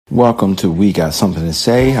Welcome to We Got Something to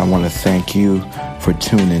Say. I want to thank you for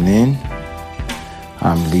tuning in.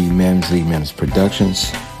 I'm Lee Mims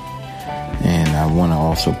Productions. And I want to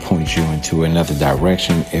also point you into another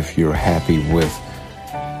direction if you're happy with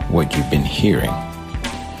what you've been hearing.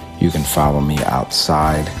 You can follow me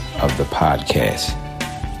outside of the podcast.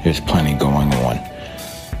 There's plenty going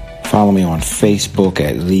on. Follow me on Facebook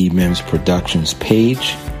at Lee Mims Productions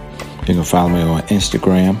page. You can follow me on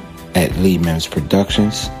Instagram at Lee Mims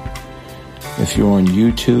Productions. If you're on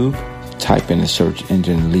YouTube, type in the search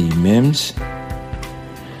engine Lee Mims.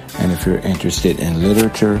 And if you're interested in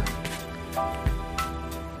literature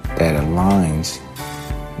that aligns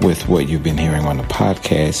with what you've been hearing on the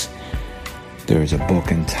podcast, there is a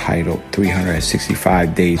book entitled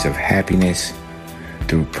 365 Days of Happiness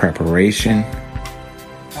Through Preparation,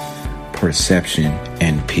 Perception,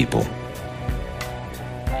 and People.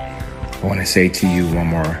 I want to say to you one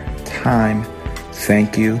more time,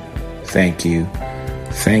 thank you. Thank you.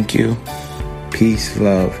 Thank you. Peace,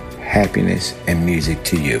 love, happiness, and music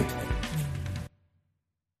to you.